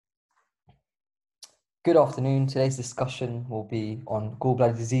Good afternoon. Today's discussion will be on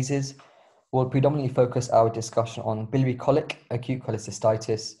gallbladder diseases. We'll predominantly focus our discussion on biliary colic, acute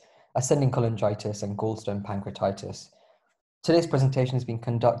cholecystitis, ascending cholangitis, and gallstone pancreatitis. Today's presentation has been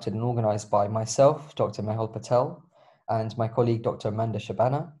conducted and organized by myself, Dr. Mahul Patel, and my colleague, Dr. Amanda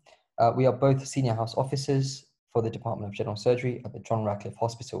Shabana. We are both senior house officers for the Department of General Surgery at the John Radcliffe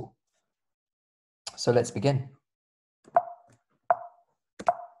Hospital. So let's begin.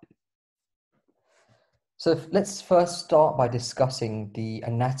 So let's first start by discussing the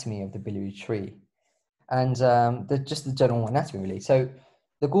anatomy of the biliary tree and just the general anatomy really. So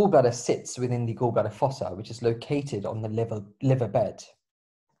the gallbladder sits within the gallbladder fossa, which is located on the liver bed.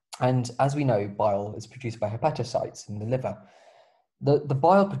 And as we know, bile is produced by hepatocytes in the liver. The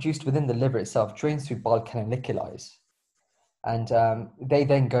bile produced within the liver itself drains through bile canaliculi, and they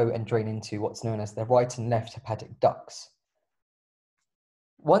then go and drain into what's known as the right and left hepatic ducts.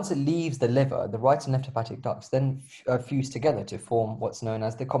 Once it leaves the liver, the right and left hepatic ducts then fuse together to form what's known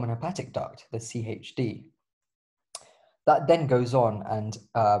as the common hepatic duct, the CHD. That then goes on and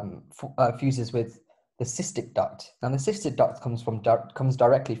fuses with the cystic duct. Now, the cystic duct comes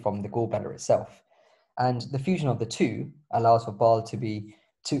directly from the gallbladder itself, and the fusion of the two allows for bile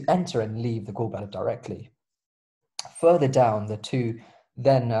to enter and leave the gallbladder directly. Further down, the two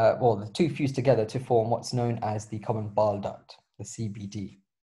fuse together to form what's known as the common bile duct, the CBD.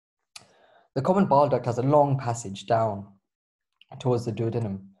 The common bile duct has a long passage down towards the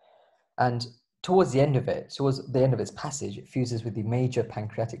duodenum, and towards the end of its passage, it fuses with the major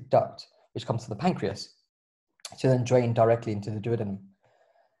pancreatic duct, which comes to the pancreas, to then drain directly into the duodenum.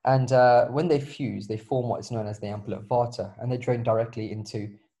 And when they fuse, they form what is known as the ampulla vata, and they drain directly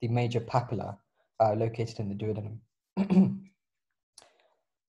into the major papilla located in the duodenum.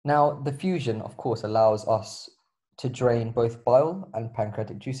 Now, the fusion, of course, allows us to drain both bile and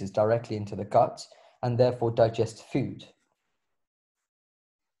pancreatic juices directly into the gut and therefore digest food.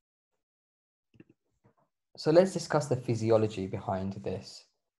 So let's discuss the physiology behind this.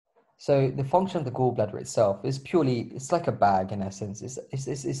 So the function of the gallbladder itself is it's like a bag in essence.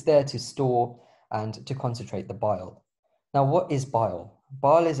 It's there to store and to concentrate the bile. Now, what is bile?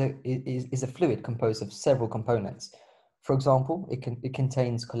 Bile is a fluid composed of several components. For example, it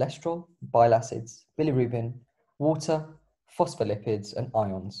contains cholesterol, bile acids, bilirubin, water, phospholipids, and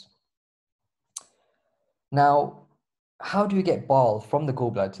ions. Now, how do we get bile from the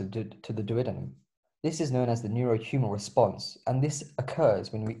gallbladder to the duodenum? This is known as the neurohumoral response, and this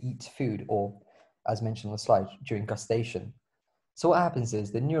occurs when we eat food or, as mentioned on the slide, during gustation. So what happens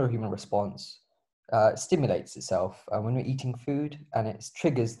is the neurohumoral response stimulates itself when we're eating food, and it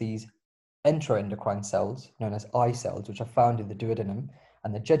triggers these enteroendocrine cells, known as eye cells, which are found in the duodenum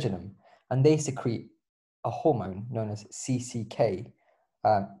and the jejunum, and they secrete a hormone known as CCK,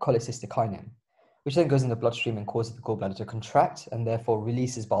 cholecystokinin, which then goes in the bloodstream and causes the gallbladder to contract and therefore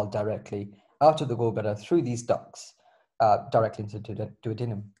releases bile directly out of the gallbladder through these ducts directly into the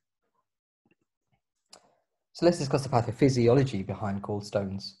duodenum. So let's discuss the pathophysiology behind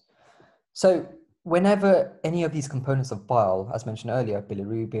gallstones. So whenever any of these components of bile, as mentioned earlier,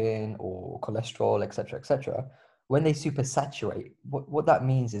 bilirubin or cholesterol, etc., when they supersaturate, what that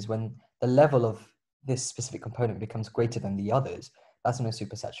means is when the level of this specific component becomes greater than the others, that's known as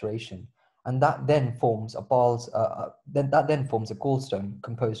supersaturation, and that then forms a gallstone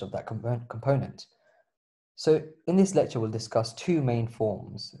composed of that component. So in this lecture, we'll discuss two main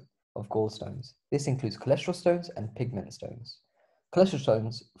forms of gallstones. This includes cholesterol stones and pigment stones. Cholesterol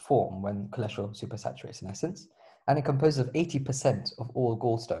stones form when cholesterol supersaturates in essence, and it composes of 80% of all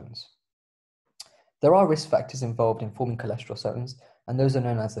gallstones. There are risk factors involved in forming cholesterol stones, and those are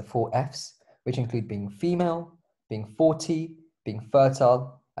known as the 4 Fs, which include being female, being 40, being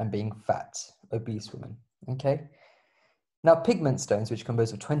fertile, and being fat, obese women. Okay. Now, pigment stones, which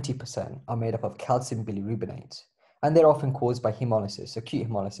compose of 20%, are made up of calcium bilirubinate, and they're often caused by hemolysis, acute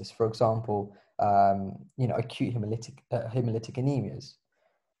hemolysis, for example, acute hemolytic anemias.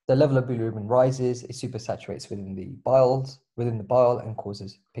 The level of bilirubin rises, it supersaturates within the bile and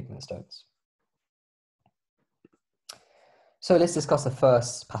causes pigment stones. So let's discuss the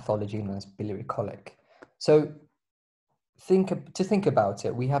first pathology, known as biliary colic. So to think about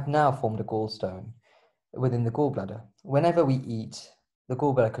it, we have now formed a gallstone within the gallbladder. Whenever we eat, the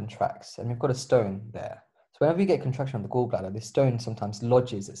gallbladder contracts, and we've got a stone there. So whenever you get contraction of the gallbladder, this stone sometimes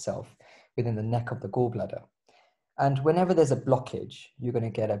lodges itself within the neck of the gallbladder. And whenever there's a blockage, you're going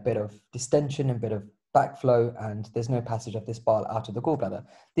to get a bit of distension, a bit of backflow, and there's no passage of this bile out of the gallbladder.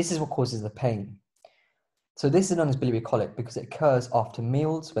 This is what causes the pain. So this is known as biliary colic because it occurs after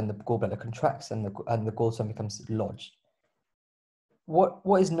meals when the gallbladder contracts and the gallstone becomes lodged.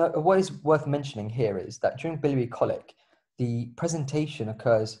 what is worth mentioning here is that during biliary colic, the presentation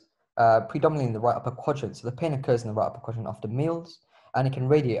occurs predominantly in the right upper quadrant. So the pain occurs in the right upper quadrant after meals, and it can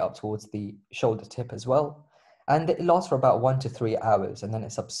radiate up towards the shoulder tip as well. And it lasts for about 1 to 3 hours, and then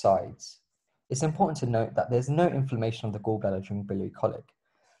it subsides. It's important to note that there's no inflammation of the gallbladder during biliary colic.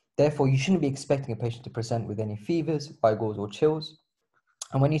 Therefore, you shouldn't be expecting a patient to present with any fevers, rigors, or chills.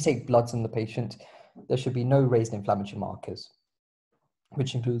 And when you take bloods on the patient, there should be no raised inflammatory markers,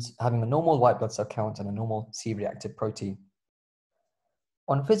 which includes having a normal white blood cell count and a normal C-reactive protein.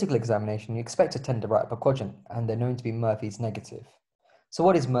 On physical examination, you expect a tender right upper quadrant, and they're known to be Murphy's negative. So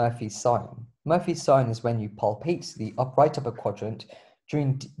what is Murphy's sign? Murphy's sign is when you palpate the right upper quadrant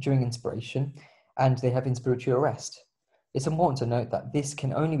during inspiration, and they have inspiratory arrest. It's important to note that this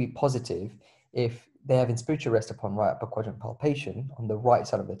can only be positive if they have inspiratory arrest upon right upper quadrant palpation on the right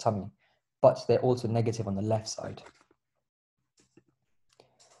side of the tummy, but they're also negative on the left side.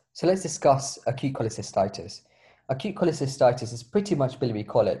 So let's discuss acute cholecystitis. Acute cholecystitis is pretty much biliary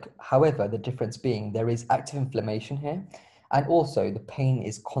colic. However, the difference being there is active inflammation here, and also the pain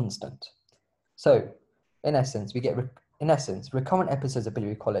is constant. So, in essence, recurrent episodes of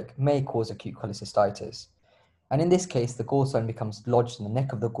biliary colic may cause acute cholecystitis. And in this case, the gallstone becomes lodged in the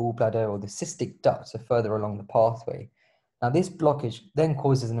neck of the gallbladder or the cystic duct, so further along the pathway. Now, this blockage then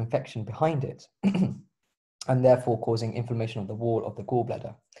causes an infection behind it, and therefore causing inflammation of the wall of the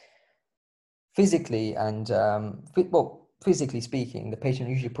gallbladder. Physically physically speaking, the patient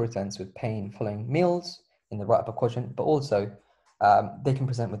usually presents with pain following meals in the right upper quadrant, but also they can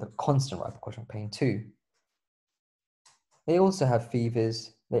present with a constant right upper quadrant pain too. They also have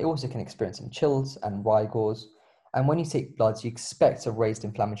fevers. They also can experience some chills and rigors. And when you take bloods, you expect a raised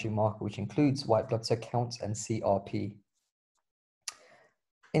inflammatory marker, which includes white blood cell counts and CRP.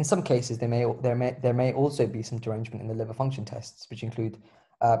 In some cases, there may also be some derangement in the liver function tests, which include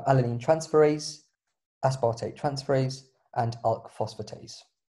alanine transferase, aspartate transferase, and ALK phosphatase.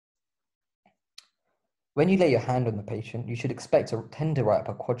 When you lay your hand on the patient, you should expect a tender right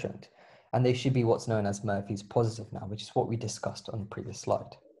upper quadrant, and they should be what's known as Murphy's positive now, which is what we discussed on the previous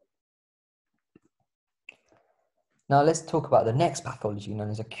slide. Now let's talk about the next pathology known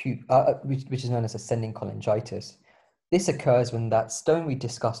as which is known as ascending cholangitis. This occurs when that stone we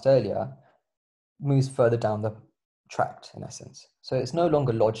discussed earlier moves further down the tract, in essence. So it's no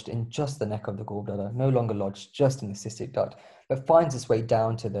longer lodged in just the neck of the gallbladder, no longer lodged just in the cystic duct, but finds its way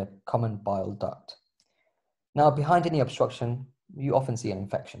down to the common bile duct. Now, behind any obstruction, you often see an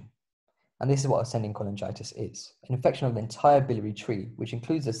infection. And this is what ascending cholangitis is. An infection of the entire biliary tree, which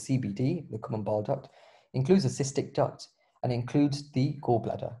includes the CBD, the common bile duct, includes the cystic duct, and includes the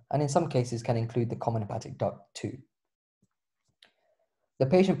gallbladder, and in some cases can include the common hepatic duct too. The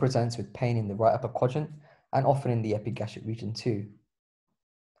patient presents with pain in the right upper quadrant and often in the epigastric region too.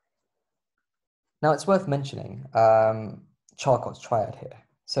 Now it's worth mentioning Charcot's triad here.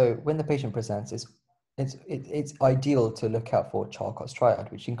 So when the patient presents, it's ideal to look out for Charcot's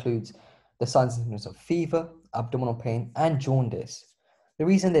triad, which includes the signs and symptoms of fever, abdominal pain, and jaundice. The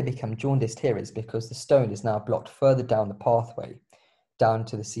reason they become jaundiced here is because the stone is now blocked further down the pathway, down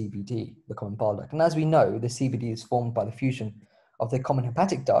to the CBD, the common bile duct. And as we know, the CBD is formed by the fusion of the common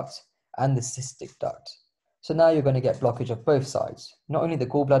hepatic duct and the cystic duct. So now you're going to get blockage of both sides, not only the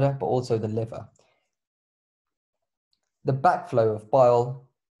gallbladder, but also the liver. The backflow of bile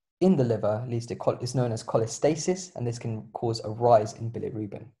in the liver is known as cholestasis, and this can cause a rise in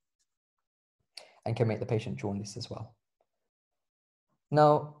bilirubin and can make the patient jaundiced as well.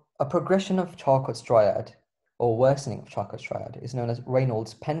 Now, a progression of Charcot's triad or worsening of Charcot's triad is known as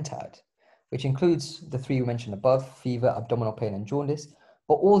Raynaud's pentad, which includes the three we mentioned above: fever, abdominal pain, and jaundice,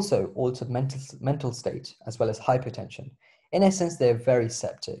 but also altered mental state as well as hypertension. In essence, they're very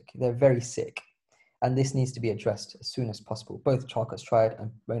septic, they're very sick, and this needs to be addressed as soon as possible. Both Charcot's triad and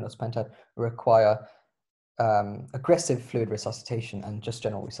Raynaud's pentad require aggressive fluid resuscitation and just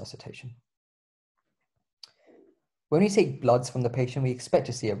general resuscitation. When we take bloods from the patient, we expect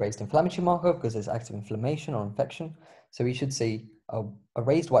to see a raised inflammatory marker because there's active inflammation or infection. So we should see a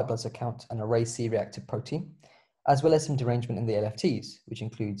raised white blood cell count and a raised C-reactive protein, as well as some derangement in the LFTs, which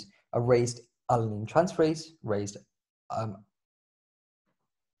includes a raised alanine transferase, raised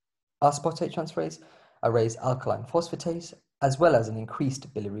aspartate transferase, a raised alkaline phosphatase, as well as an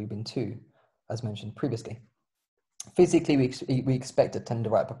increased bilirubin too, as mentioned previously. Physically, we expect a tender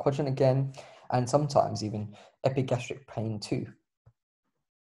right upper quadrant again, and sometimes even epigastric pain too.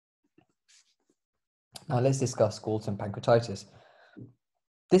 Now let's discuss gallstone pancreatitis.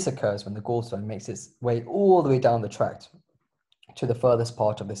 This occurs when the gallstone makes its way all the way down the tract to the furthest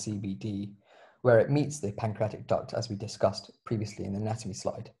part of the CBD, where it meets the pancreatic duct, as we discussed previously in the anatomy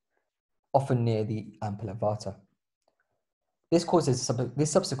slide, often near the ampulla vata.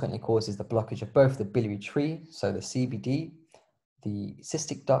 This subsequently causes the blockage of both the biliary tree, so the CBD, the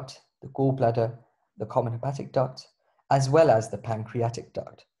cystic duct, the gallbladder, the common hepatic duct, as well as the pancreatic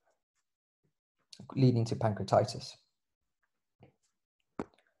duct, leading to pancreatitis.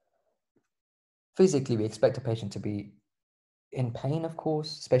 Physically, we expect a patient to be in pain, of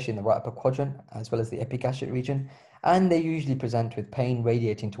course, especially in the right upper quadrant, as well as the epigastric region, and they usually present with pain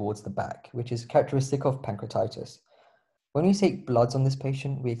radiating towards the back, which is characteristic of pancreatitis. When we take bloods on this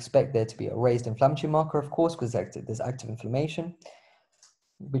patient, we expect there to be a raised inflammatory marker, of course, because there's active inflammation,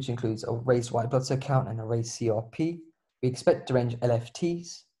 which includes a raised white blood cell count and a raised CRP. We expect deranged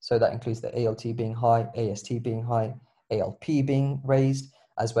LFTs, so that includes the ALT being high, AST being high, ALP being raised,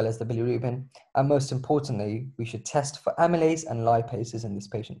 as well as the bilirubin. And most importantly, we should test for amylase and lipases in this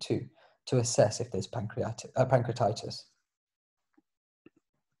patient too, to assess if there's pancreatitis.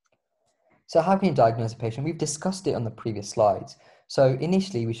 So how can you diagnose a patient? We've discussed it on the previous slides. So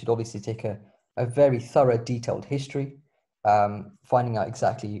initially, we should obviously take a very thorough, detailed history, finding out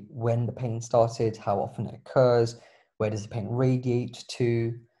exactly when the pain started, how often it occurs, where does the pain radiate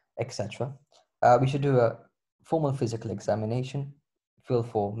to, etc. We should do a formal physical examination, feel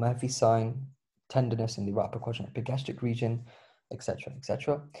for Murphy sign, tenderness in the right upper quadrant epigastric region, etc.,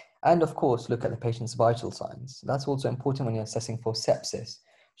 etc. And of course, look at the patient's vital signs. That's also important when you're assessing for sepsis.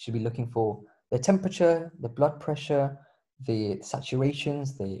 You should be looking for the temperature, the blood pressure, the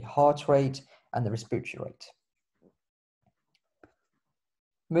saturations, the heart rate, and the respiratory rate.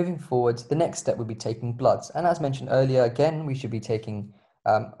 Moving forward, the next step would be taking bloods. And as mentioned earlier, again, we should be taking,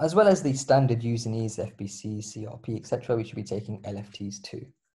 as well as the standard usinase, FBC, CRP, etc., we should be taking LFTs too,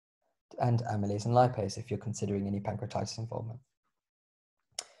 and amylase and lipase if you're considering any pancreatitis involvement.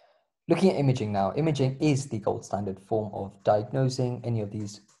 Looking at imaging now, imaging is the gold standard form of diagnosing any of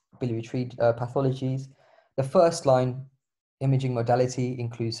these biliary tree pathologies. The first line imaging modality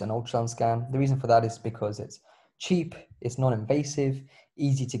includes an ultrasound scan. The reason for that is because it's cheap, it's non-invasive,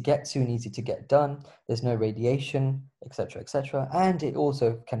 easy to get to and easy to get done. There's no radiation, etc., etc., and it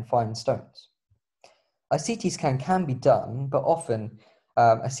also can find stones. A CT scan can be done, but often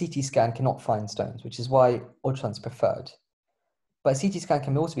a CT scan cannot find stones, which is why ultrasound is preferred. But a CT scan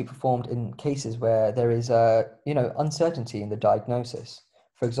can also be performed in cases where there is uncertainty in the diagnosis.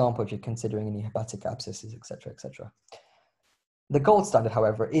 For example, if you're considering any hepatic abscesses, etc., etc. The gold standard,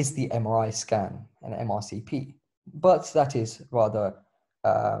 however, is the MRI scan, an MRCP, but that is rather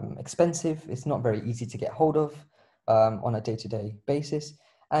expensive. It's not very easy to get hold of on a day-to-day basis,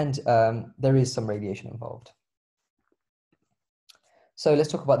 and there is some radiation involved. So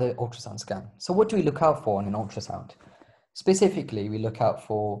let's talk about the ultrasound scan. So what do we look out for in an ultrasound? Specifically, we look out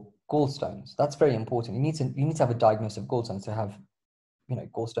for gallstones. That's very important. You need to have a diagnosis of gallstones to have,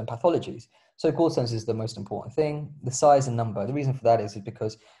 gallstone pathologies. So gallstones is the most important thing. The size and number. The reason for that is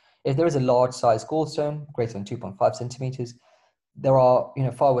because if there is a large size gallstone, greater than 2.5 centimeters, there are,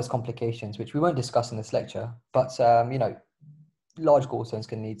 far worse complications, which we won't discuss in this lecture. But large gallstones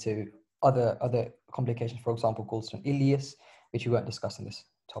can lead to other complications. For example, gallstone ileus, which we won't discuss in this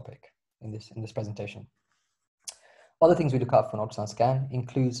topic in this presentation. Other things we look out for an ultrasound scan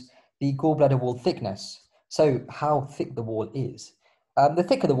includes the gallbladder wall thickness. So how thick the wall is. The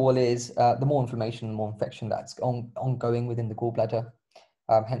thicker the wall is, the more inflammation and more infection that's ongoing within the gallbladder.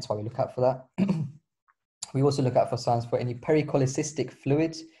 Hence why we look out for that. We also look out for signs for any pericholecystic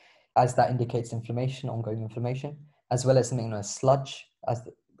fluids, as that indicates inflammation, ongoing inflammation, as well as something known as sludge,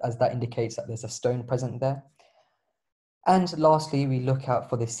 as that indicates that there's a stone present there. And lastly, we look out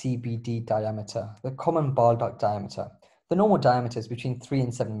for the CBD diameter, the common bile duct diameter. The normal diameter is between 3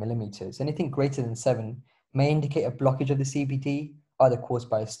 and 7 millimeters. Anything greater than 7 may indicate a blockage of the CBD, either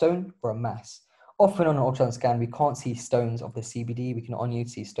caused by a stone or a mass. Often on an ultrasound scan, we can't see stones of the CBD. We can only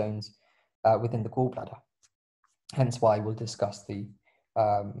see stones within the gallbladder. Hence why we'll discuss the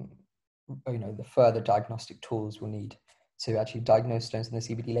further diagnostic tools we'll need to actually diagnose stones in the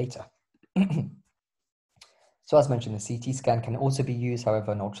CBD later. So as mentioned, the CT scan can also be used,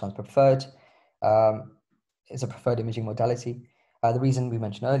 however, an ultrasound is preferred. It's a preferred imaging modality. The reason we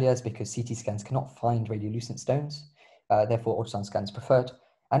mentioned earlier is because CT scans cannot find radiolucent stones, therefore ultrasound scan is preferred.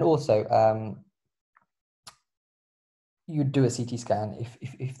 And also, you do a CT scan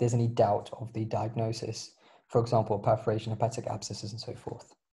if there's any doubt of the diagnosis, for example, perforation, hepatic abscesses, and so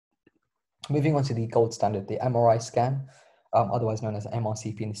forth. Moving on to the gold standard, the MRI scan, otherwise known as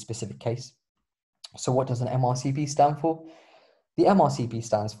MRCP in this specific case. So what does an MRCP stand for? The MRCP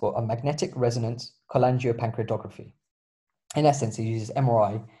stands for a magnetic resonance cholangiopancreatography. In essence, it uses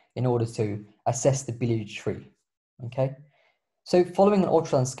MRI in order to assess the biliary tree. Okay, so following an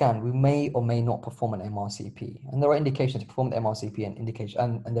ultrasound scan, we may or may not perform an MRCP, and there are indications to perform the MRCP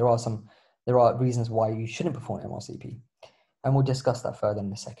and there are reasons why you shouldn't perform an MRCP, and we'll discuss that further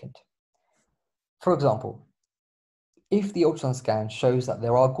in a second. For example, if the ultrasound scan shows that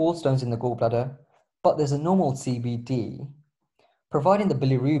there are gallstones in the gallbladder, but there's a normal CBD, providing the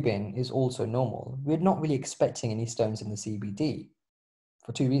bilirubin is also normal, we're not really expecting any stones in the CBD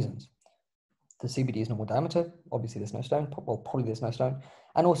for two reasons. The CBD is normal diameter, obviously there's no stone, well, probably there's no stone,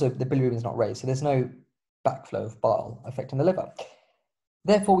 and also the bilirubin is not raised, so there's no backflow of bile affecting the liver.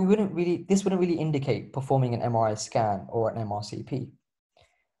 Therefore, this wouldn't really indicate performing an MRI scan or an MRCP.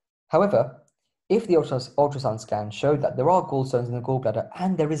 However, if the ultrasound scan showed that there are gallstones in the gallbladder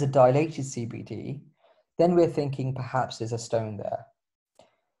and there is a dilated CBD, then we're thinking perhaps there's a stone there.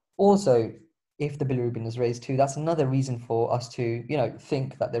 Also, if the bilirubin is raised too, that's another reason for us to,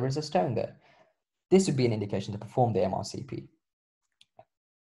 think that there is a stone there. This would be an indication to perform the MRCP.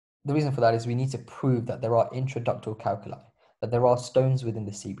 The reason for that is we need to prove that there are intraductal calculi, that there are stones within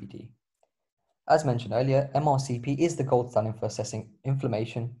the CBD. As mentioned earlier, MRCP is the gold standard for assessing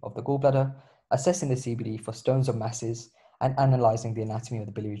inflammation of the gallbladder, assessing the CBD for stones or masses, and analyzing the anatomy of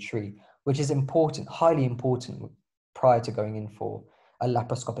the biliary tree, which is important, highly important prior to going in for a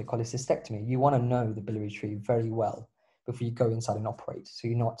laparoscopic cholecystectomy. You want to know the biliary tree very well before you go inside and operate, so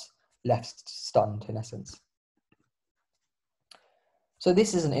you're not left stunned in essence. So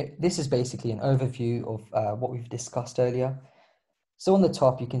this is basically an overview of what we've discussed earlier. So on the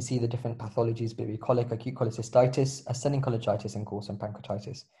top, you can see the different pathologies: biliary colic, acute cholecystitis, ascending cholangitis, and gallstone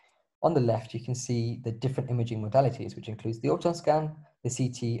pancreatitis. On the left, you can see the different imaging modalities, which includes the ultrasound scan, the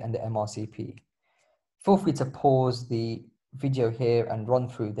CT, and the MRCP. Feel free to pause the video here and run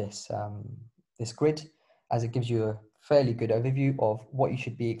through this, this grid, as it gives you a fairly good overview of what you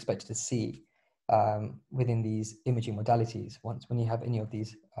should be expected to see within these imaging modalities when you have any of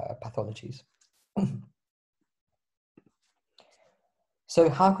these pathologies. So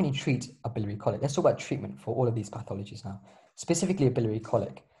how can you treat a biliary colic? Let's talk about treatment for all of these pathologies now, specifically a biliary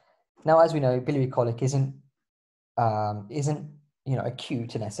colic. Now, as we know, biliary colic isn't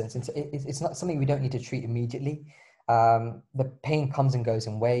acute in essence. It's not something we don't need to treat immediately. The pain comes and goes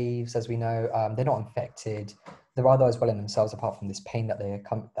in waves, as we know. They're not infected. They're otherwise well in themselves, apart from this pain that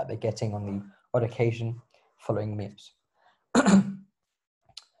they're getting on the odd occasion following meals.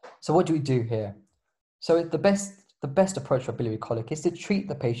 So what do we do here? So the best approach for biliary colic is to treat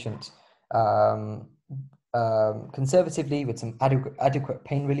the patient conservatively with some adequate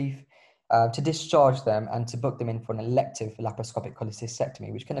pain relief, to discharge them and to book them in for an elective laparoscopic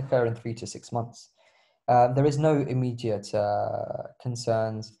cholecystectomy, which can occur in 3 to 6 months. There is no immediate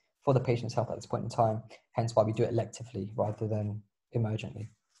concerns for the patient's health at this point in time, hence why we do it electively rather than emergently.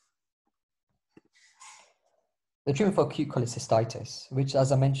 The treatment for acute cholecystitis, which,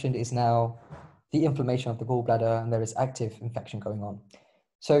 as I mentioned, is now the inflammation of the gallbladder and there is active infection going on.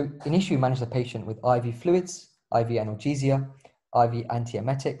 So initially we manage the patient with IV fluids, IV analgesia, IV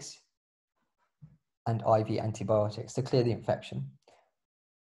antiemetics, and IV antibiotics to clear the infection.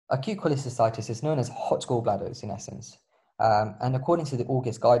 Acute cholecystitis is known as hot gallbladders in essence, and according to the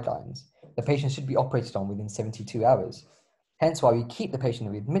August guidelines, the patient should be operated on within 72 hours. Hence why we keep the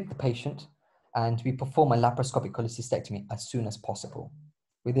patient, we admit the patient, and we perform a laparoscopic cholecystectomy as soon as possible,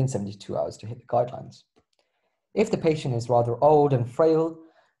 within 72 hours to hit the guidelines. If the patient is rather old and frail,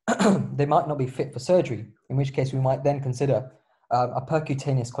 they might not be fit for surgery, in which case we might then consider a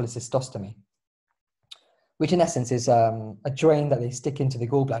percutaneous cholecystostomy, which in essence is a drain that they stick into the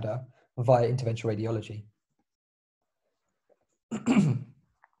gallbladder via interventional radiology.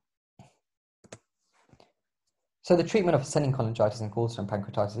 So the treatment of ascending cholangitis and gallstone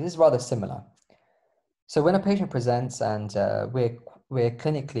pancreatitis is rather similar. So when a patient presents and we're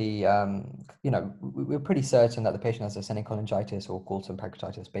clinically, we're pretty certain that the patient has ascending cholangitis or gallstone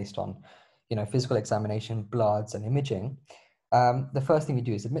pancreatitis based on, physical examination, bloods, and imaging. The first thing we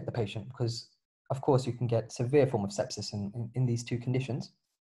do is admit the patient because, of course, you can get severe form of sepsis in these two conditions.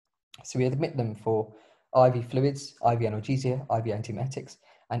 So we admit them for IV fluids, IV analgesia, IV antiemetics,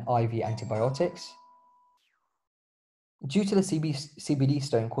 and IV antibiotics. Due to the CBD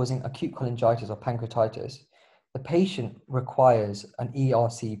stone causing acute cholangitis or pancreatitis, the patient requires an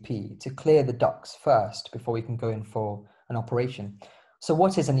ERCP to clear the ducts first before we can go in for an operation. So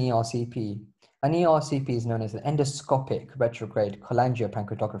what is an ERCP? An ERCP is known as an endoscopic retrograde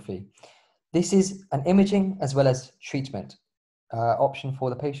cholangiopancreatography. This is an imaging as well as treatment option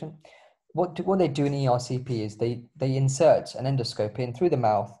for the patient. What they do in ERCP is they insert an endoscope in through the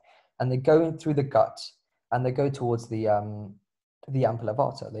mouth and they go in through the gut and they go towards the the ampulla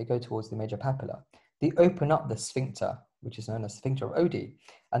vata, they go towards the major papilla. They open up the sphincter, which is known as sphincter of Oddi,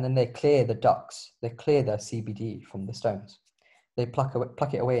 and then they clear the ducts, they clear the CBD from the stones. They pluck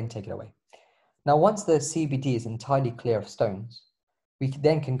it away and take it away. Now, once the CBD is entirely clear of stones, we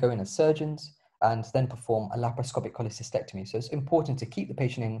then can go in as surgeons and then perform a laparoscopic cholecystectomy. So it's important to keep the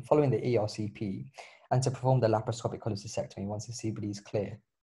patient in following the ERCP and to perform the laparoscopic cholecystectomy once the CBD is clear.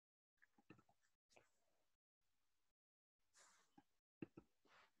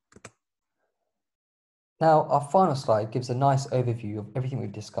 Now, our final slide gives a nice overview of everything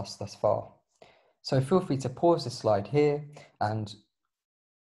we've discussed thus far. So feel free to pause this slide here and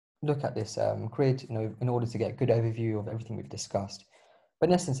look at this grid in order to get a good overview of everything we've discussed. But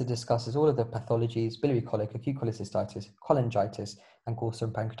in essence, it discusses all of the pathologies: biliary colic, acute cholecystitis, cholangitis, and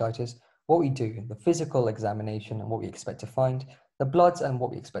gallstone pancreatitis, what we do, the physical examination and what we expect to find, the bloods and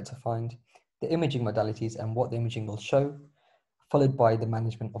what we expect to find, the imaging modalities and what the imaging will show, followed by the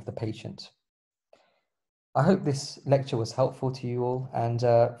management of the patient. I hope this lecture was helpful to you all, and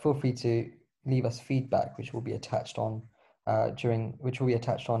feel free to leave us feedback, which will be attached on and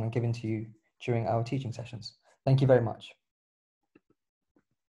given to you during our teaching sessions. Thank you very much.